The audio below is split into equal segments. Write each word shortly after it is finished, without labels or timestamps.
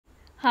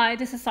Hi,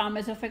 this is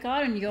Samir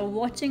Zulfikar and you're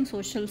watching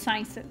Social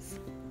Sciences.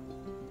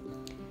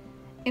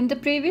 In the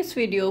previous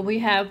video, we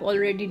have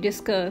already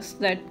discussed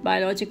that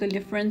biological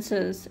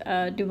differences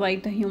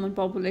divide the human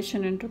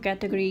population into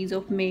categories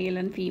of male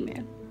and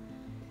female.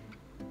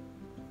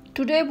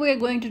 Today, we are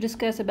going to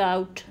discuss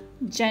about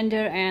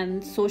gender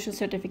and social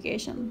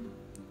stratification.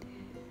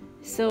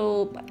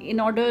 So, in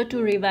order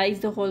to revise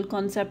the whole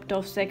concept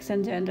of sex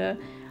and gender,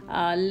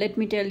 let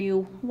me tell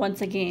you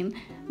once again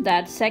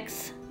that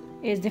sex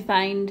is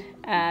defined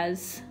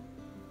as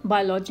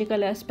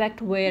biological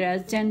aspect,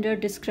 whereas gender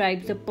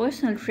describes the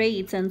personal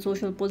traits and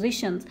social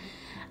positions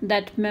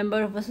that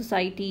member of a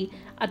society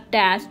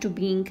attach to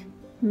being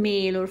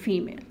male or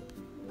female.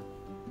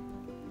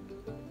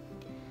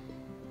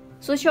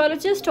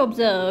 Sociologists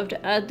observed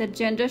that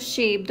gender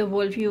shapes the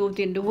worldview of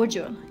the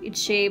individual. It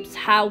shapes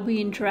how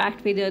we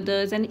interact with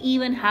others and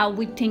even how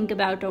we think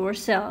about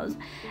ourselves.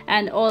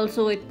 And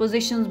also it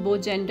positions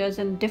both genders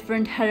in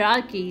different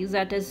hierarchies,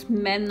 that is,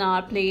 men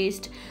are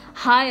placed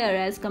higher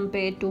as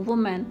compared to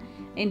women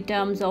in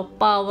terms of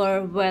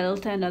power,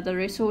 wealth, and other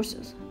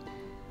resources.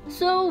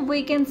 So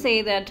we can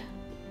say that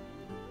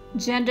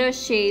gender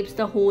shapes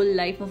the whole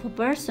life of a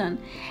person.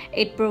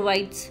 It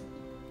provides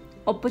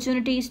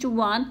opportunities to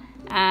one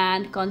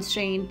and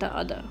constraint the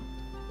other.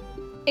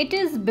 It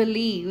is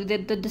believed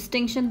that the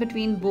distinction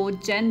between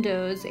both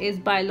genders is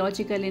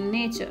biological in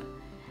nature.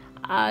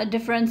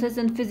 Differences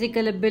in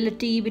physical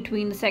ability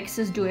between the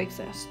sexes do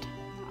exist.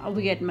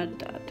 We admit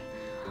that.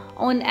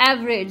 On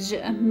average,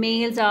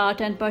 males are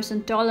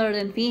 10% taller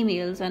than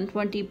females and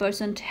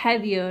 20%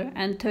 heavier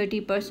and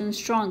 30%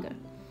 stronger,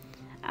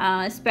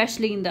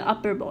 especially in the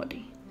upper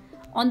body.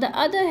 On the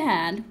other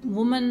hand,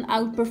 women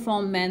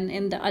outperform men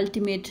in the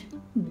ultimate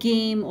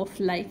game of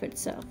life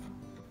itself.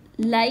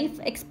 Life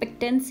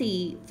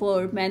expectancy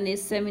for men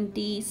is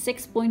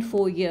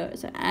 76.4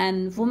 years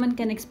and women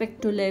can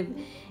expect to live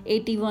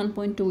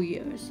 81.2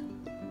 years.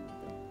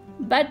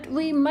 But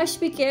we must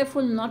be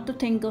careful not to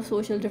think of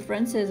social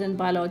differences in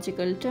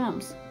biological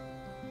terms.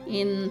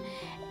 In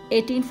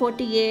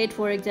 1848,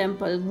 for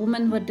example,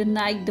 women were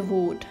denied the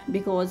vote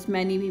because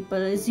many people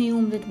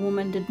assumed that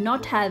women did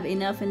not have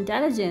enough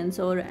intelligence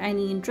or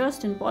any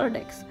interest in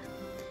politics.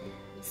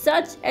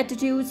 Such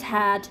attitudes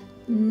had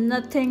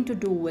nothing to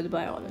do with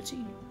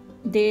biology.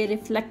 They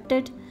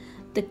reflected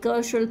the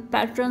cultural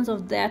patterns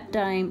of that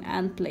time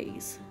and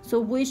place. So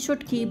we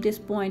should keep this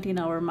point in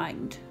our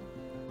mind.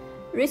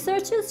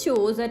 Researchers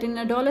show that in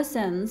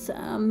adolescence,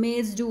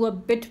 males do a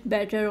bit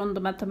better on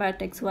the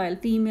mathematics while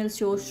females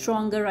show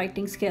stronger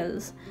writing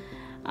skills.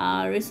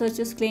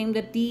 Researchers claim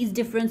that these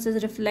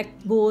differences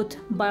reflect both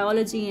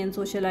biology and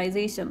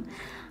socialization.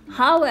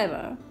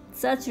 However,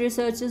 such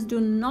researches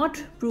do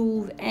not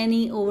prove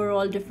any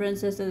overall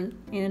differences in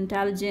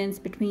intelligence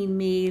between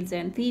males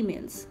and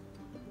females.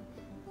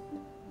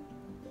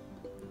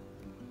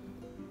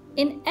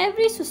 In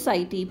every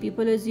society,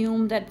 people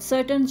assume that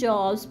certain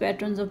jobs,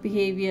 patterns of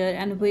behavior,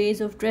 and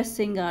ways of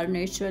dressing are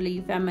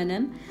naturally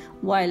feminine,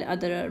 while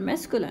others are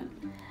masculine.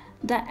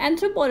 The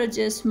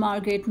anthropologist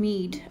Margaret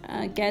Mead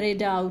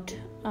carried out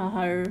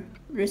her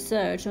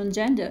research on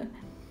gender.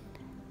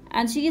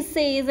 And she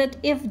says that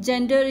if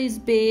gender is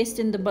based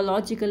in the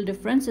biological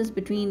differences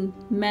between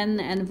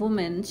men and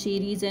women, she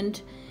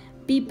reasoned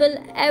people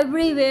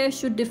everywhere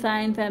should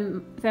define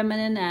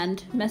feminine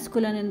and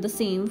masculine in the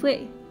same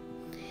way.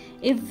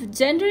 If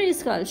gender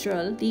is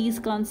cultural, these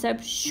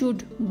concepts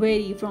should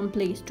vary from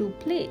place to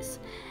place.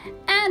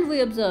 And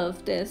we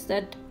observe this,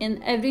 that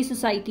in every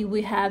society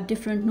we have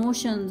different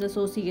notions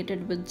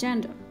associated with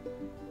gender.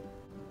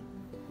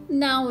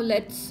 Now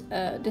let's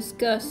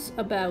discuss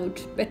about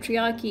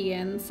patriarchy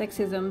and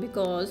sexism,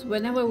 because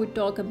whenever we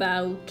talk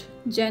about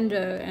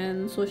gender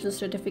and social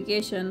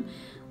stratification,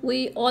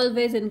 we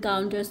always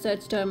encounter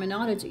such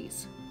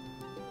terminologies.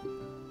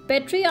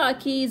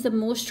 Patriarchy is the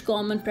most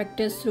common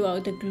practice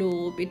throughout the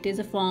globe. It is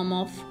a form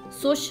of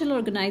social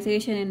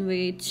organization in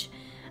which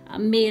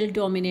male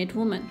dominate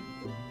women.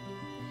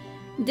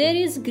 There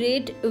is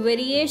great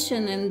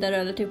variation in the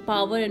relative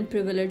power and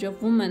privilege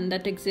of women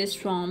that exists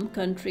from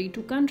country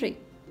to country.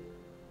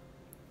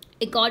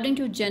 According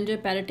to Gender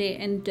Parity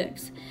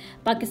Index,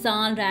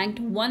 Pakistan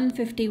ranked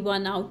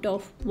 151 out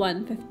of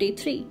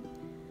 153,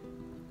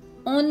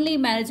 only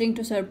managing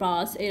to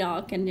surpass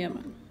Iraq and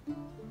Yemen.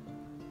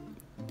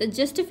 The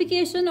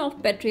justification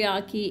of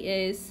patriarchy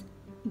is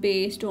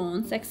based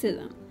on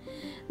sexism,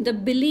 the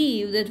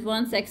belief that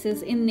one sex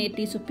is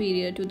innately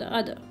superior to the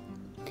other.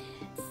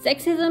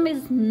 Sexism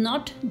is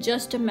not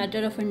just a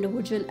matter of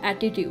individual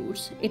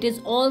attitudes, it is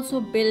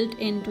also built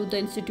into the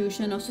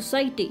institution of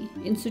society.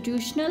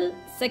 Institutional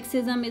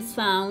sexism is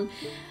found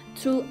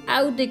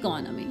throughout the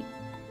economy,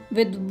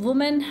 with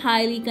women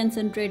highly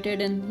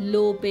concentrated in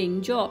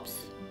low-paying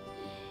jobs.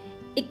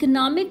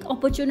 Economic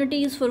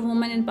opportunities for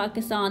women in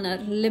Pakistan are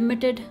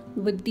limited,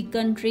 with the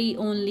country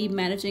only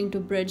managing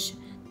to bridge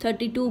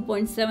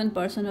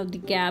 32.7% of the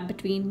gap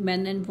between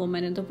men and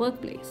women in the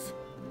workplace.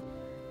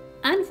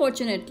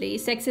 Unfortunately,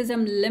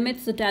 sexism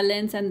limits the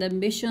talents and the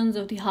ambitions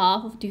of the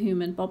half of the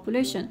human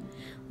population,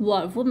 who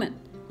are women.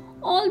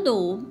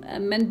 Although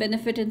men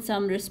benefit in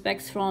some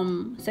respects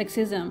from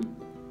sexism,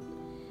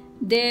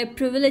 their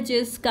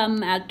privileges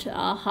come at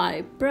a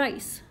high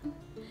price.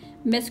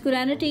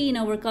 Masculinity in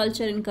our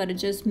culture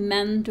encourages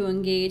men to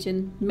engage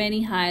in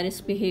many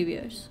high-risk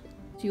behaviors,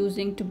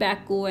 using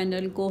tobacco and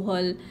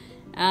alcohol,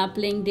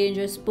 playing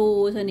dangerous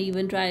sports, and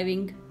even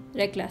driving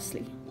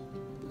recklessly.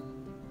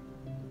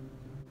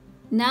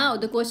 Now,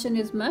 the question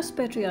is, must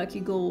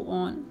patriarchy go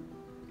on?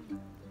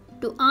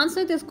 To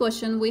answer this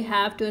question, we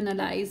have to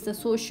analyze the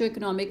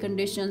socio-economic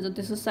conditions of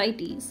the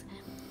societies.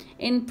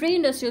 In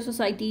pre-industrial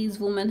societies,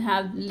 women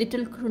have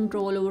little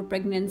control over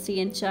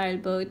pregnancy and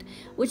childbirth,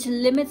 which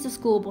limits the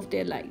scope of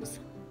their lives.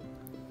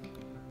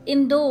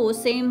 In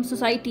those same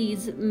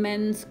societies,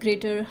 men's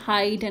greater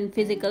height and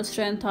physical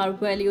strength are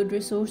valued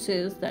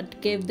resources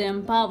that give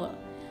them power.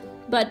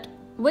 But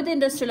with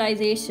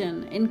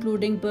industrialization,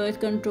 including birth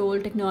control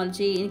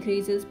technology,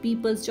 increases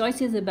people's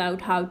choices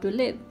about how to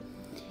live.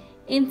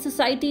 In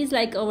societies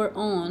like our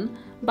own,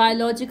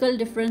 biological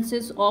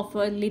differences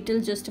offer little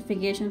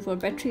justification for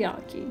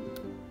patriarchy.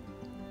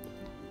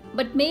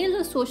 But males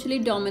are socially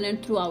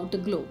dominant throughout the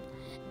globe.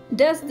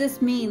 Does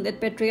this mean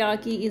that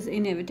patriarchy is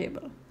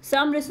inevitable?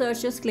 Some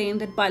researchers claim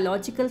that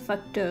biological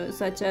factors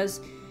such as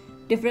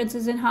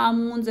differences in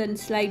hormones and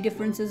slight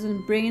differences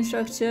in brain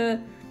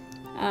structure,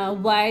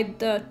 why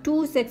the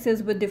two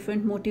sexes with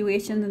different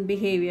motivations and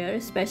behavior,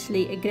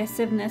 especially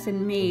aggressiveness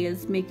in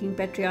males, making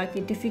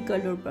patriarchy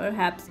difficult or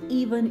perhaps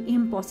even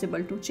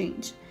impossible to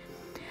change.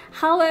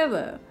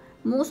 However,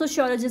 most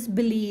sociologists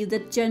believe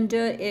that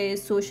gender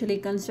is socially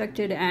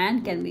constructed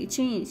and can be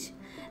changed.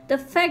 The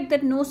fact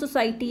that no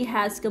society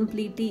has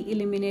completely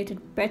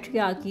eliminated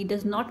patriarchy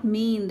does not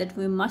mean that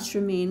we must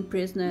remain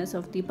prisoners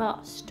of the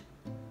past.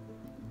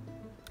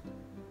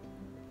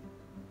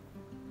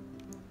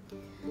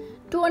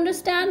 To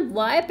understand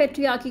why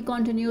patriarchy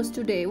continues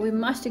today, we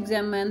must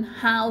examine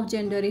how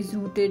gender is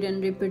rooted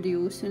and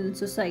reproduced in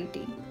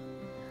society,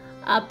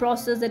 a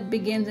process that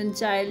begins in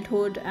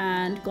childhood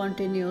and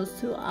continues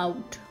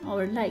throughout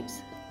our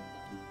lives.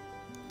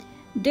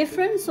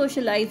 Different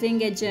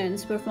socializing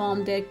agents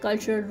perform their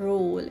cultural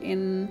role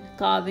in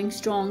carving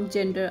strong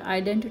gender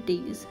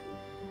identities.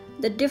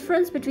 The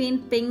difference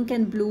between pink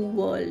and blue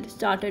world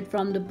started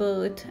from the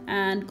birth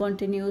and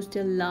continues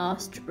till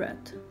last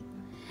breath.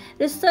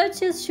 Research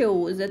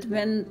shows that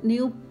when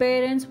new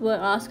parents were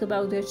asked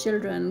about their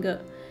children,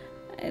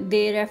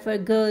 they refer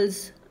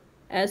girls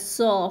as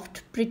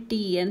soft,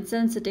 pretty, and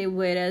sensitive,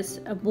 whereas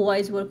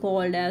boys were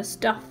called as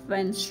tough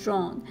and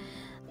strong.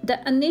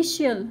 The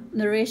initial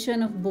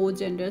narration of both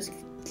genders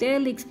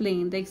clearly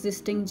explains the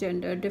existing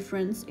gender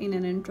difference in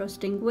an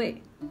interesting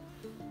way.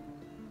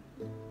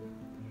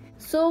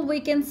 So we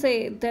can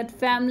say that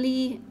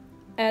family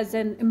as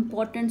an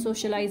important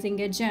socializing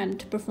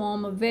agent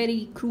perform a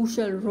very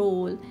crucial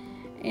role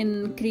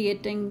in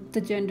creating the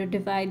gender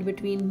divide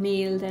between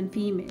males and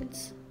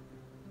females.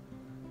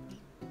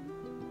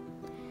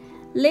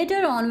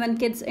 Later on, when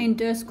kids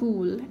enter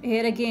school,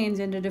 here again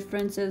gender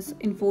differences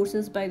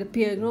enforced by the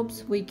peer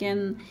groups, we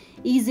can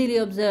easily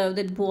observe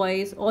that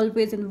boys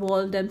always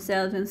involve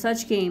themselves in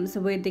such games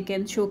where they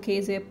can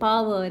showcase their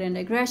power and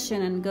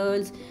aggression, and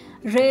girls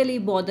rarely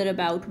bother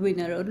about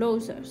winner or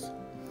losers.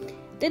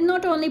 They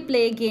not only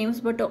play games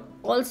but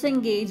also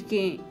engage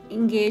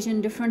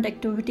in different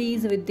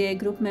activities with their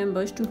group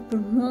members to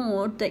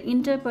promote the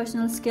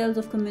interpersonal skills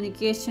of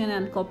communication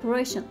and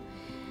cooperation.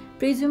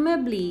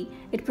 Presumably,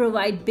 it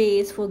provides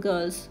base for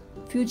girls'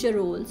 future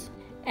roles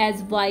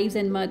as wives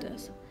and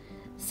mothers.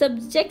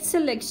 Subject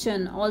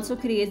selection also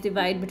creates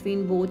divide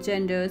between both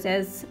genders,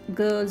 as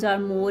girls are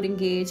more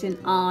engaged in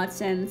arts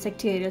and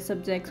sectarial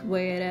subjects,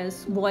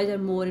 whereas boys are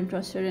more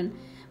interested in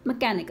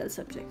mechanical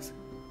subjects.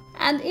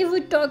 And if we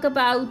talk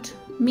about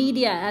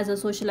media as a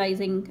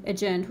socializing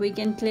agent, we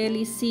can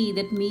clearly see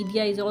that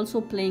media is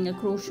also playing a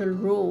crucial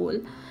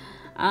role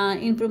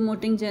in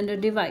promoting gender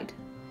divide.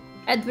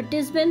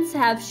 Advertisements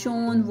have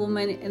shown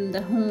women in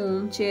the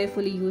home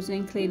cheerfully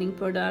using cleaning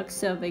products,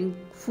 serving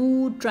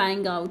food,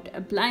 trying out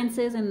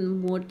appliances,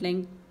 and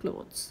modeling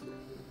clothes.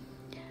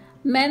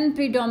 Men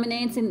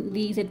predominate in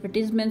these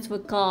advertisements for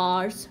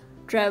cars,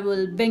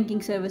 travel,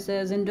 banking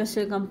services,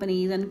 industrial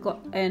companies,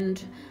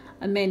 and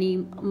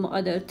many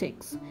other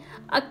things.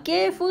 A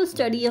careful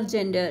study of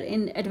gender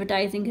in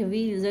advertising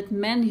reveals that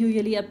men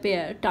usually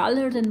appear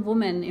taller than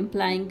women,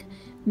 implying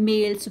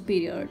male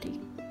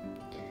superiority.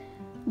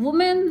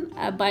 Women,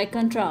 by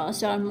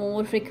contrast, are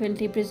more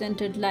frequently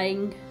presented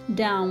lying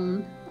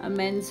down.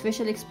 Men's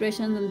facial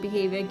expressions and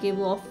behavior give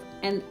off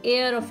an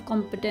air of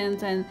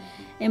competence and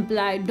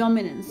imply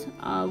dominance.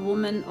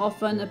 Women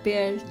often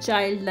appear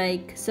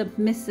childlike,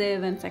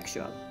 submissive, and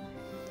sexual.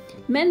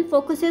 Men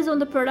focuses on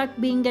the product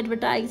being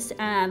advertised,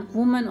 and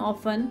women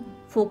often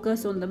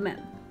focus on the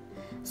men.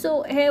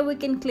 So here we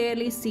can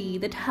clearly see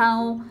that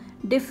how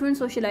different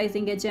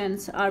socializing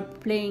agents are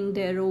playing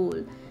their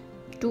role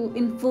to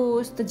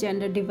enforce the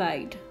gender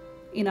divide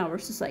in our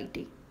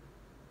society.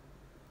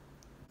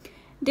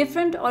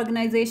 Different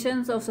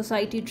organizations of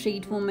society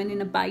treat women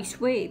in a biased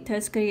way,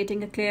 thus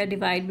creating a clear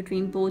divide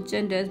between both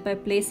genders by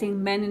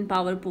placing men in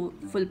powerful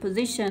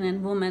position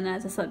and women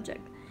as a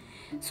subject.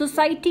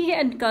 Society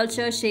and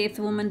culture shapes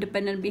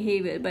woman-dependent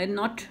behavior by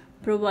not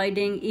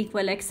providing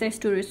equal access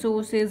to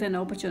resources and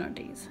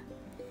opportunities.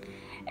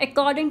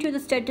 According to the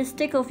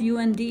statistic of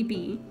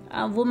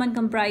UNDP, women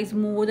comprise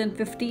more than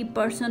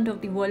 50%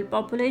 of the world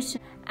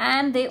population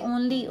and they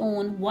only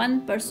own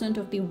 1%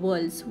 of the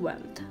world's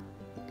wealth.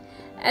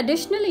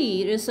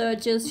 Additionally,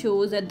 researchers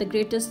show that the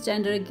greatest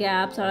gender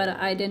gaps are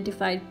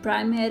identified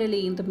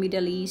primarily in the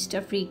Middle East,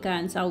 Africa,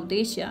 and South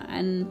Asia,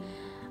 and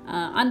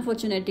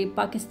unfortunately,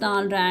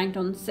 Pakistan ranked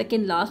on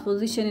second last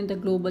position in the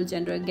Global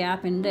Gender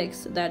Gap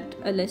Index that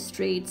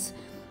illustrates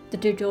the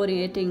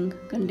deteriorating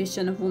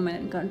condition of women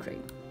in the country.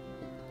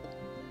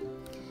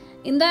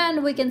 In the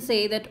end, we can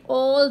say that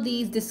all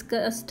these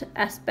discussed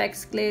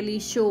aspects clearly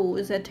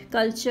shows that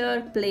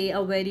culture play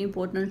a very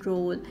important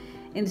role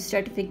in the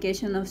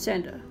stratification of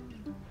gender.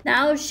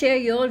 Now share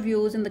your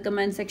views in the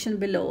comment section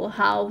below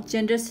how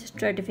gender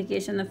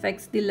stratification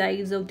affects the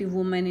lives of the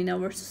women in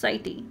our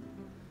society.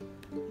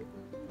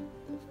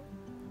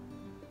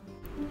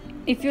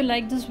 If you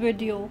like this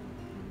video,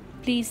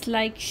 please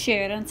like,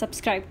 share and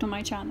subscribe to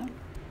my channel.